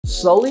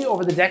Slowly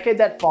over the decade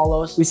that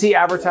follows, we see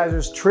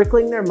advertisers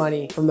trickling their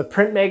money from the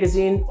print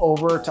magazine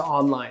over to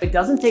online. It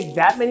doesn't take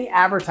that many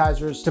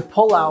advertisers to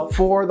pull out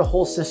for the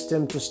whole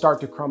system to start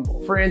to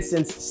crumble. For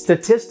instance,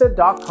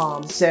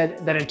 Statista.com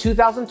said that in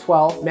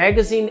 2012,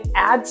 magazine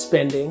ad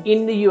spending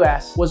in the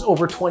US was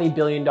over $20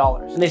 billion.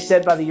 And they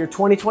said by the year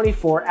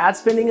 2024, ad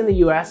spending in the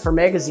US for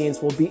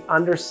magazines will be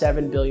under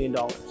 $7 billion.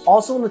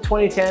 Also in the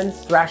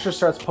 2010s, Thrasher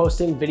starts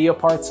posting video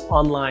parts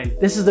online.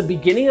 This is the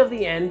beginning of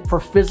the end for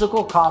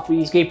physical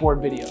copy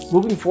skateboard videos.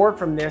 Moving forward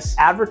from this,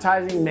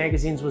 advertising in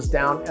magazines was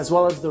down, as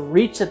well as the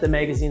reach that the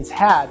magazines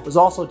had was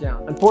also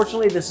down.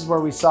 Unfortunately, this is where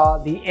we saw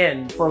the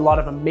end for a lot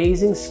of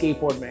amazing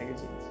skateboard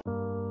magazines.